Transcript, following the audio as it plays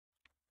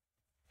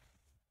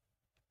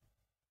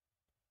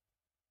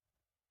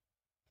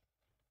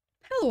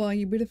Hello all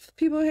you beautiful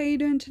people, how you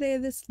doing today?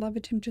 This is Lava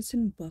Temptress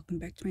and welcome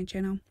back to my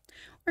channel.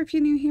 Or if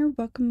you're new here,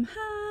 welcome,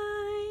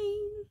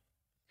 hi!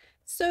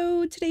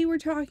 So today we're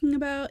talking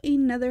about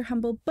another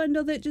Humble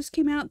bundle that just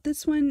came out.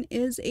 This one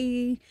is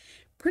a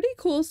pretty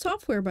cool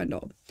software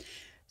bundle.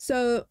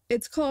 So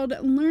it's called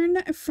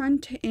Learn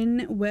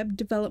Front-End Web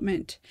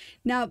Development.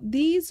 Now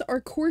these are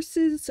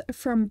courses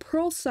from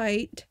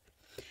Pluralsight.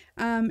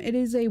 It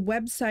is a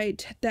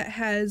website that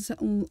has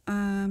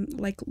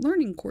like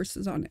learning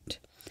courses on it.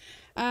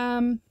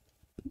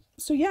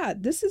 So yeah,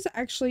 this is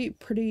actually a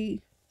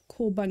pretty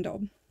cool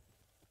bundle.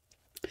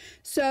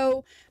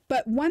 So,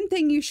 but one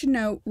thing you should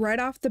know right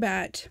off the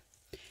bat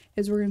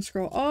is we're going to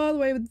scroll all the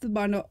way with the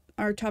bundle.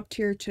 Our top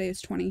tier today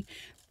is 20.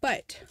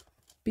 But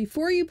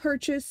before you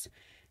purchase,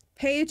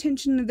 pay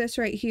attention to this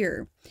right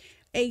here.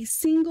 A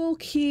single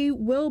key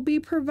will be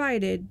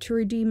provided to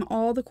redeem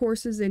all the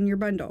courses in your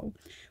bundle.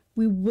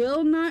 We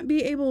will not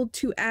be able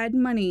to add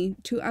money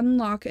to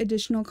unlock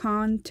additional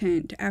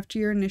content after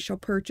your initial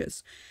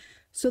purchase.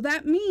 So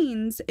that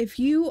means if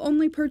you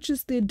only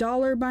purchase the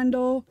 $1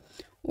 bundle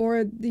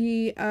or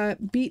the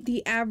beat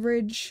the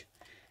average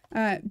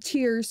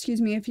tier,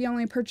 excuse me, if you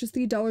only purchase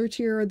the $1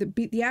 tier or the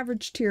beat the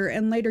average tier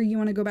and later you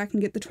want to go back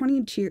and get the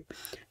 $20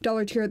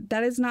 tier,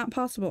 that is not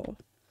possible.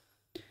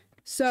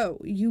 So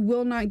you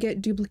will not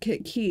get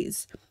duplicate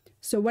keys.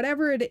 So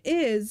whatever it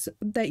is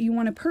that you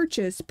want to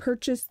purchase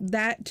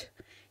that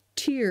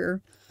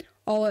tier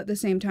all at the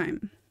same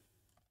time.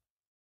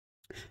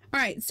 All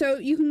right, so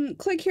you can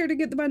click here to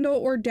get the bundle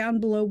or down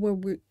below where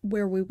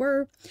we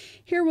were.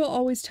 Here we'll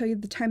always tell you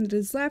the time that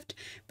is left,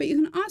 but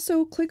you can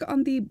also click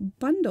on the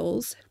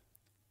bundles.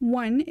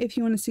 One, if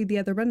you want to see the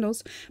other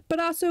bundles, but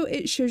also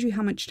it shows you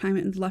how much time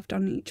is left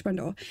on each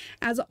bundle.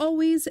 As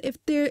always, if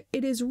it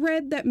is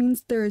red, that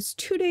means there is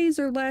 2 days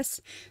or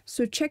less.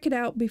 So check it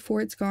out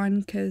before it's gone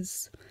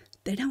because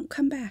they don't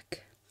come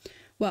back.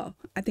 Well,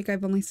 I think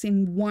I've only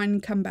seen one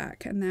come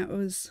back, and that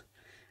was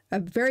a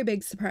very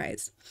big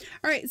surprise.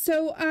 All right,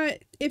 so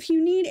if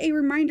you need a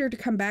reminder to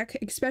come back,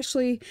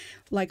 especially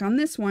like on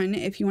this one,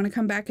 if you want to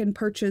come back and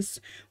purchase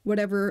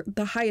whatever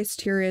the highest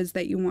tier is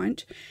that you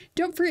want,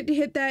 don't forget to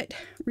hit that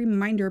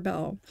reminder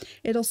bell.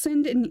 It'll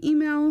send an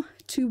email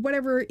to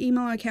whatever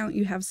email account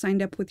you have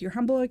signed up with your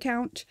Humble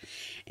account,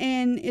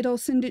 and it'll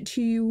send it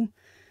to you,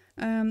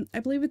 I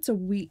believe it's a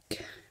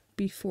week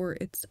before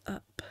it's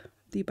up.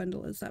 The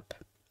bundle is up.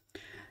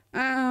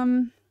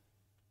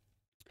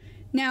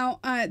 Now,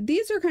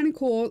 these are kind of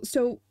cool.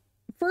 So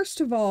first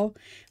of all,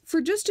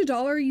 for just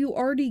 $1, you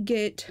already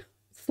get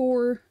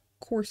 4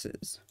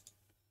 courses.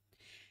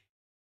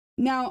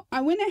 Now,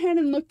 I went ahead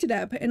and looked it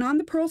up, and on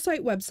the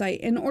Pluralsight website,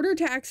 in order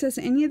to access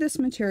any of this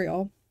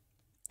material,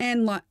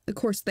 and of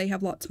course they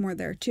have lots more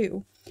there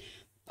too,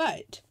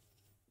 but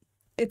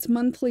it's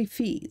monthly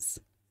fees.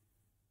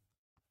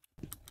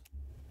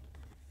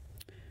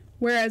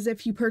 Whereas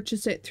if you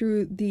purchase it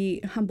through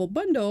the Humble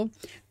bundle,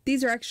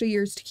 these are actually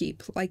yours to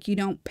keep. Like, you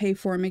don't pay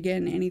for them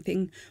again,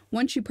 anything.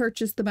 Once you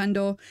purchase the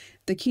bundle,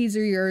 the keys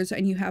are yours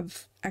and you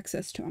have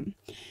access to them.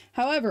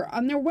 However,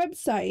 on their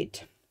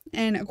website,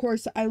 and of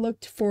course I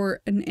looked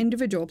for an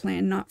individual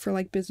plan, not for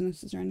like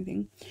businesses or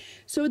anything.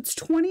 So it's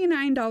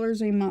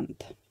 $29 a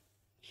month.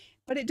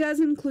 But it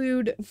does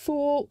include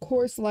full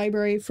course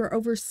library for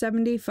over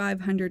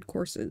 7,500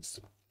 courses.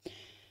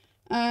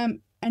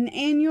 An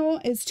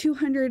annual is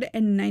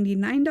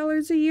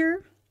 $299 a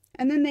year,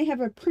 and then they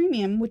have a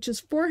premium, which is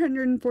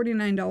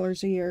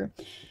 $449 a year,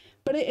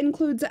 but it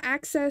includes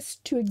access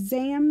to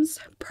exams,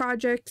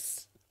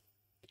 projects,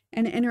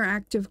 and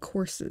interactive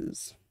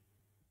courses.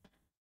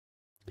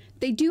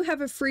 They do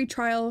have a free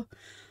trial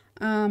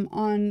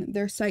on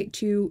their site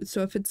too,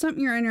 so if it's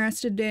something you're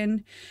interested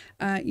in,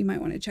 you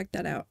might want to check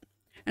that out.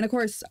 And of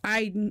course,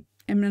 I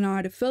am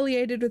not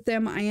affiliated with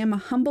them. I am a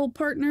Humble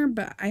partner,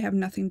 but I have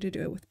nothing to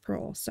do with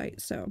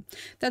Pluralsight. So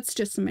that's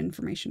just some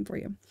information for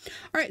you.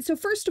 All right. So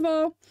first of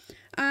all,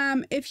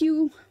 if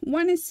you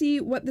want to see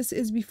what this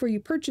is before you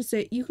purchase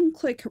it, you can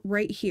click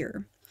right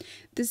here.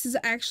 This is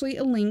actually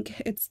a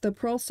link. It's the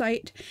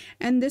Pluralsight,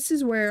 and this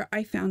is where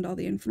I found all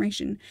the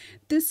information.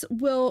 This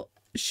will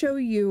show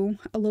you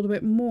a little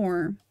bit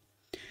more,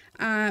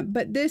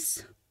 but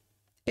this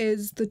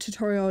is the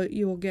tutorial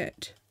you will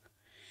get.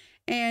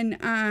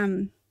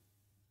 And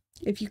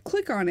if you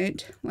click on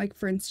it, like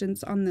for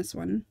instance on this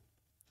one,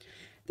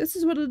 this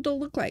is what it'll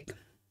look like.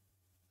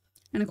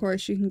 And of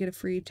course you can get a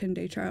free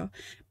 10-day trial,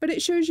 but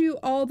it shows you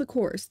all the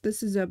course.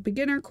 This is a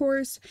beginner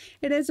course.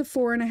 It has a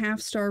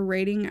 4.5-star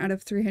rating out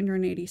of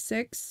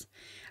 386.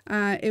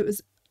 It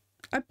was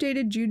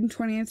updated June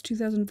 20th,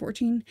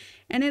 2014,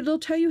 and it'll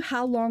tell you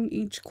how long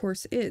each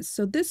course is.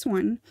 So this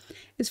one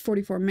is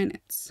 44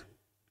 minutes.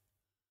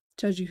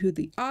 Tells you who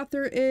the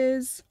author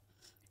is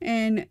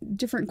and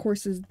different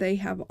courses they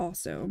have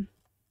also.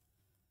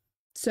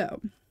 So,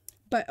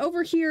 but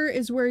over here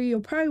is where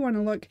you'll probably want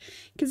to look,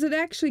 because it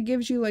actually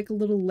gives you like a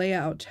little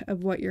layout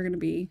of what you're going to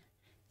be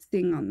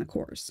seeing on the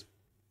course.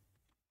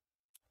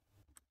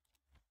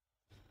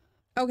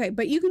 Okay,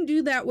 but you can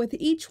do that with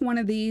each one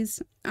of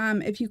these.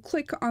 If you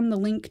click on the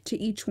link to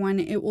each one,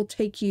 it will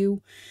take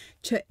you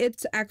to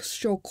its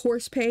actual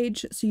course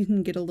page, so you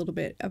can get a little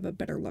bit of a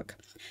better look.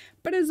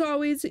 But as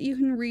always, you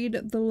can read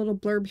the little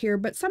blurb here,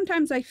 but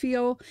sometimes I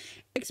feel,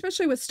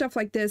 especially with stuff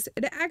like this,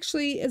 it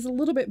actually is a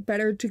little bit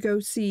better to go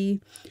see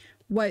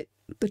what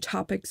the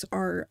topics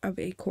are of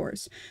a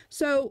course.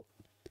 So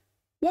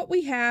what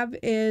we have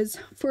is,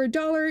 for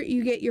 $1,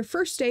 you get your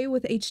first day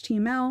with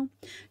HTML,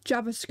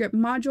 JavaScript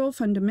module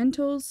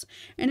fundamentals,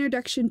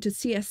 introduction to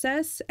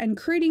CSS, and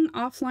creating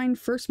offline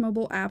first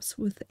mobile apps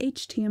with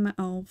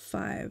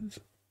HTML5.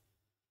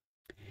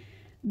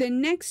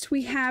 Then next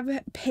we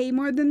have pay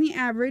more than the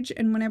average,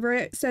 and whenever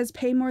it says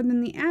pay more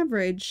than the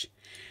average,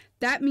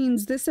 that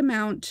means this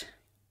amount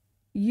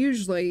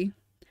usually,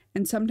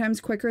 and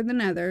sometimes quicker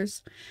than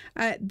others,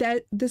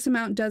 that this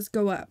amount does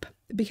go up,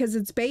 because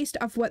it's based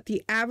off what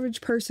the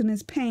average person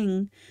is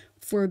paying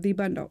for the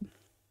bundle.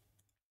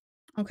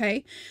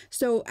 Okay,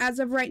 so as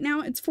of right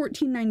now, it's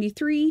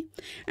 $14.93.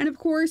 And of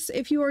course,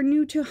 if you are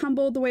new to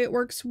Humble, the way it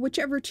works,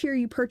 whichever tier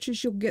you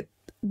purchase, you'll get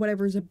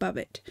whatever's above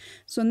it.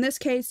 So in this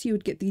case, you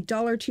would get the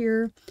 $1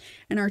 tier,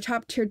 and our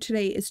top tier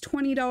today is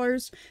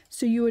 $20.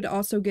 So you would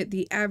also get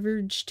the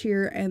average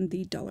tier and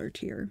the $1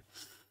 tier.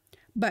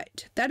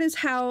 But that is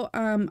how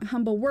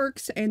Humble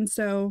works. And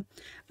so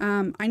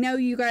I know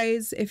you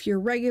guys, if you're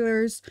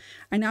regulars,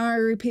 I know I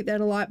repeat that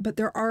a lot, but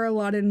there are a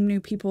lot of new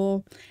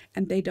people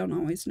and they don't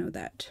always know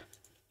that.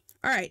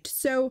 All right,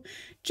 so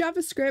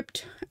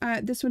JavaScript,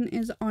 this one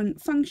is on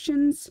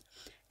functions.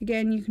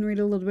 Again, you can read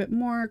a little bit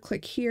more,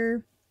 click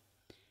here,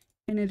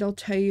 and it'll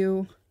tell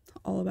you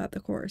all about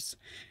the course.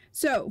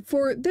 So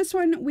for this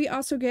one, we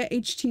also get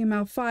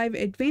HTML5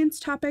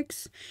 advanced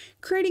topics,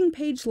 creating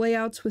page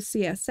layouts with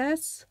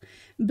CSS,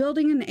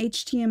 building an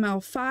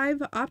HTML5,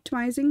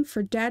 optimizing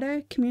for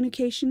data,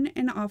 communication,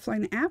 and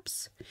offline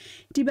apps,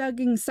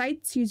 debugging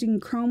sites using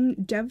Chrome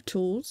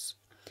DevTools,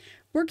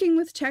 working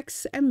with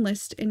text and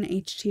lists in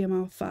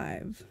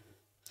HTML5.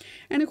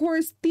 And of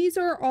course, these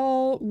are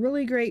all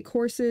really great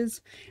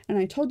courses, and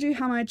I told you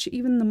how much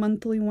even the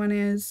monthly one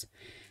is.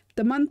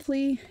 The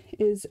monthly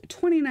is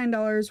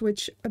 $29,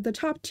 which the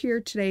top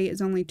tier today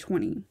is only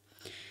 $20.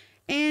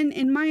 And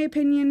in my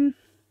opinion,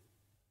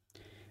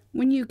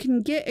 when you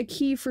can get a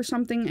key for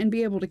something and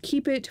be able to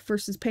keep it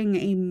versus paying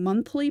a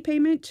monthly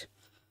payment,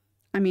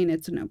 I mean,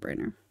 it's a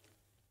no-brainer.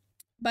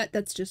 But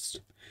that's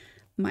just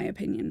my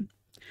opinion.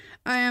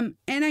 And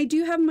I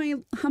do have my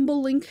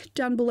Humble link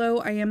down below.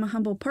 I am a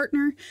Humble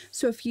partner,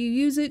 so if you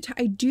use it,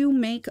 I do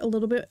make a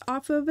little bit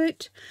off of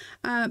it,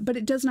 but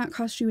it does not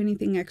cost you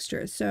anything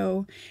extra,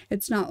 so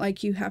it's not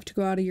like you have to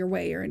go out of your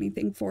way or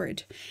anything for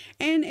it.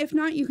 And if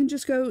not, you can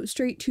just go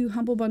straight to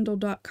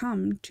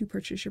humblebundle.com to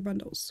purchase your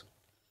bundles.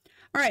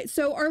 All right,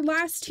 so our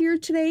last tier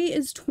today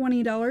is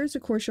 $20.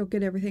 Of course, you'll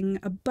get everything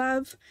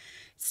above.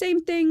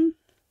 Same thing,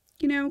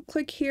 you know,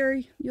 click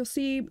here, you'll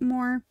see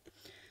more.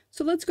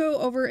 So let's go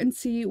over and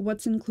see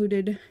what's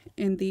included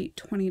in the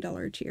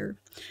 $20 tier.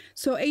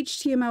 So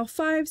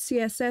HTML5,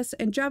 CSS,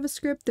 and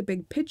JavaScript, the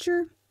big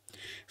picture.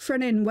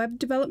 Front-end web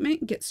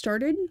development, get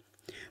started.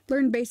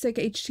 Learn basic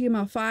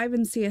HTML5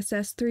 and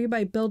CSS3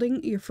 by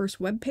building your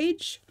first web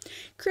page.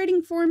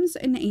 Creating forms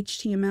in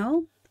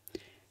HTML.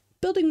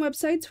 Building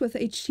websites with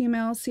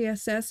HTML,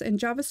 CSS, and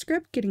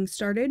JavaScript, getting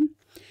started.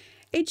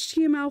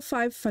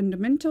 HTML5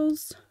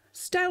 fundamentals.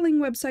 Styling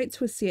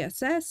websites with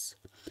CSS.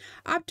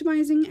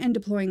 Optimizing and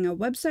deploying a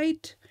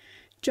website,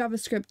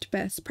 JavaScript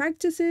best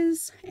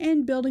practices,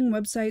 and building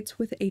websites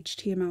with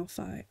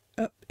HTML5.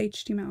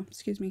 HTML,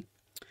 excuse me.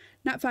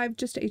 Not 5,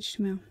 just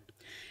HTML.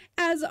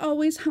 As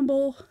always,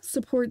 Humble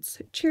supports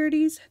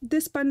charities.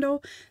 This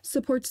bundle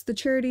supports the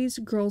charities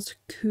Girls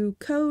Who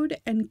Code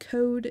and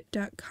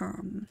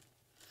Code.com.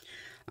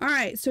 All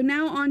right, so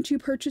now on to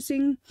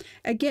purchasing.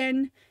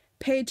 Again,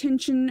 pay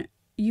attention.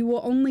 You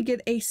will only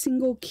get a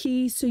single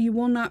key, so you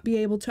will not be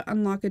able to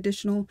unlock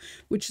additional,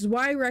 which is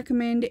why I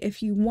recommend,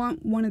 if you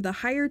want one of the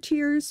higher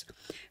tiers,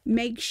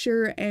 make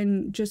sure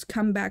and just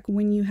come back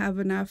when you have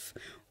enough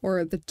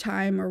or the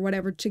time or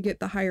whatever to get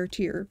the higher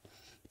tier.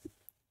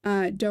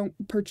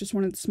 Don't purchase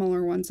one of the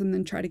smaller ones and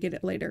then try to get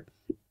it later.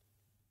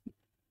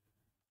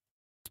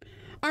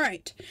 All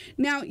right,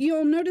 now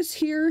you'll notice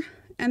here,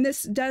 and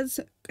this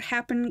does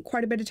happen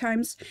quite a bit of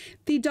times,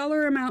 the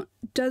dollar amount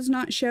does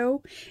not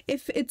show.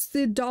 If it's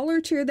the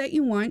 $1 tier that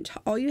you want,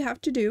 all you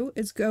have to do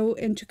is go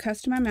into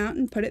custom amount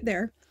and put it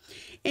there.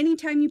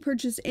 Anytime you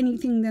purchase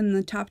anything in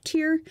the top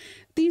tier,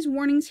 these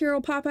warnings here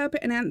will pop up,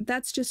 and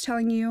that's just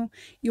telling you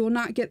you will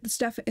not get the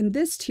stuff in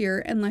this tier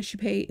unless you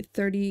pay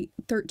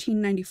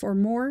 $13.94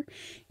 more.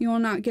 You will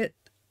not get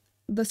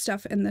the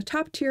stuff in the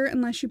top tier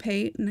unless you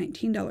pay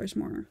 $19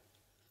 more.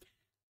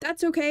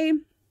 That's okay.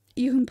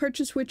 You can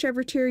purchase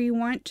whichever tier you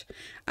want.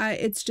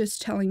 It's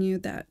just telling you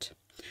that.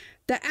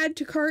 The add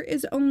to cart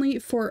is only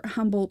for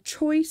Humble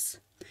Choice,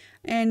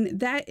 and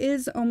that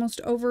is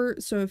almost over.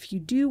 So if you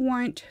do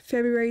want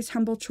February's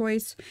Humble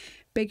Choice,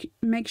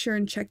 make sure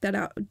and check that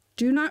out.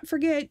 Do not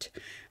forget,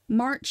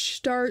 March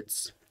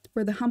starts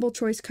where the Humble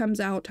Choice comes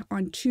out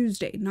on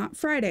Tuesday, not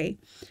Friday.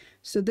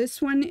 So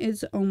this one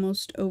is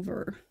almost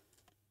over.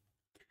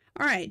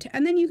 All right,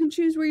 and then you can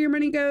choose where your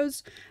money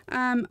goes.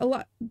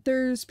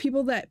 There's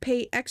people that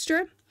pay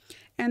extra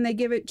and they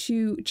give it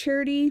to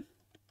charity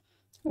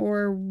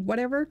or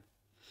whatever,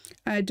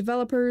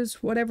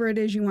 developers, whatever it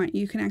is you want.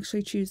 You can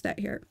actually choose that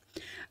here.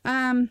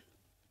 And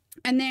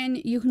then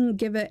you can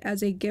give it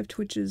as a gift,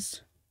 which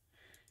is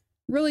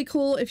really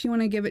cool if you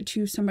want to give it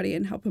to somebody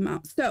and help them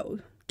out. So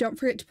don't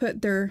forget to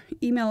put their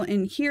email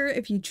in here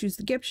if you choose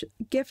the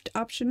gift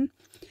option.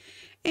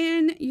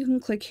 And you can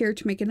click here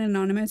to make it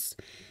anonymous,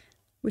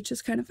 which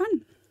is kind of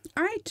fun.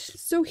 All right,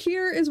 so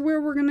here is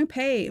where we're going to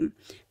pay.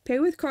 Pay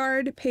with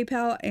card,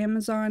 PayPal,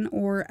 Amazon,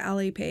 or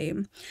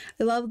Alipay.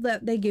 I love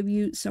that they give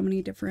you so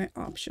many different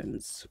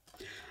options.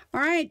 All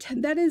right,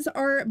 that is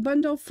our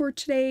bundle for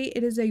today.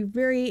 It is a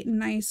very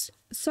nice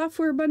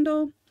software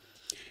bundle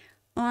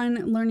on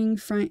learning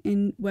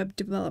front-end web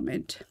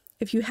development.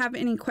 If you have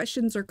any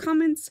questions or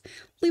comments,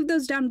 leave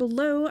those down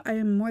below. I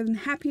am more than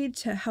happy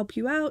to help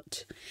you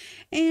out.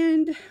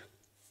 And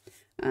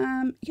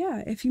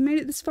yeah, if you made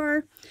it this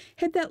far,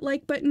 hit that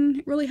like button.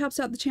 It really helps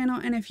out the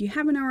channel. And if you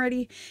haven't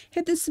already,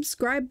 hit the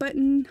subscribe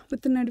button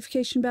with the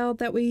notification bell.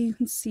 That way you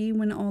can see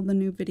when all the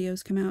new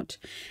videos come out.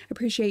 I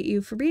appreciate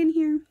you for being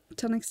here.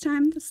 Until next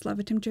time, this is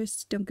Lava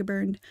Temptress. Don't get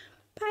burned.